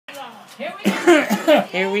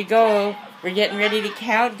Here we go. We're getting ready to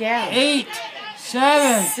count down. 8,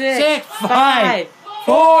 7, 6, 5, 5,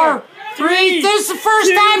 4, 3. This is the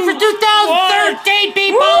first time for 2013,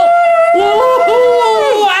 people.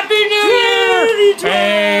 Woo! Happy New Year!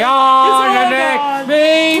 Hey, on the next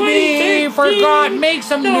baby, forgot make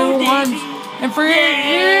some new ones and for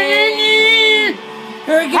here,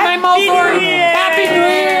 get my mouth for Happy New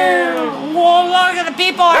Year! Whoa, look at the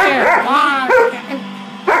people here.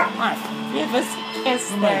 Give us a kiss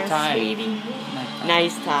there, sweetie.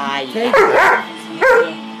 Nice tie.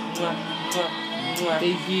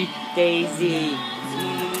 Daisy. Daisy.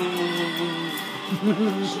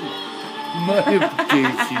 My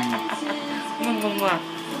Daisy.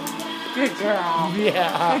 Good girl.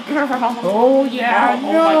 Yeah. Good girl. Oh yeah. Oh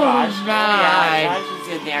my gosh. Oh, yeah. Now she's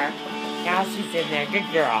in there. Now she's in there. Good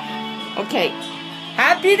girl. Okay.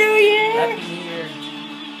 Happy New Year. Happy New Year.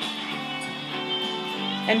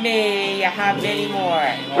 And may you have many more.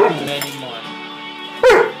 Many more.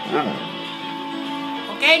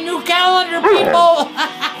 Okay, new calendar, people.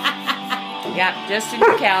 Yep, just a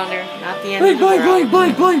new calendar, not the end of the world.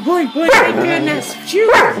 Blink. My goodness,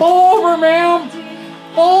 shoot! Pull over, ma'am.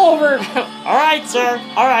 Pull over. All right, sir.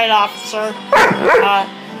 All right, officer.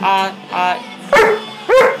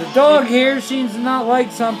 The dog here seems to not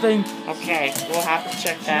like something. Okay, we'll have to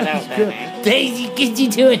check that out then. Eh? Daisy, get you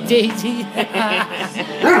to it, Daisy.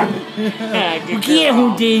 Good Get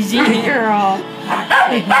girl. Daisy. Good girl.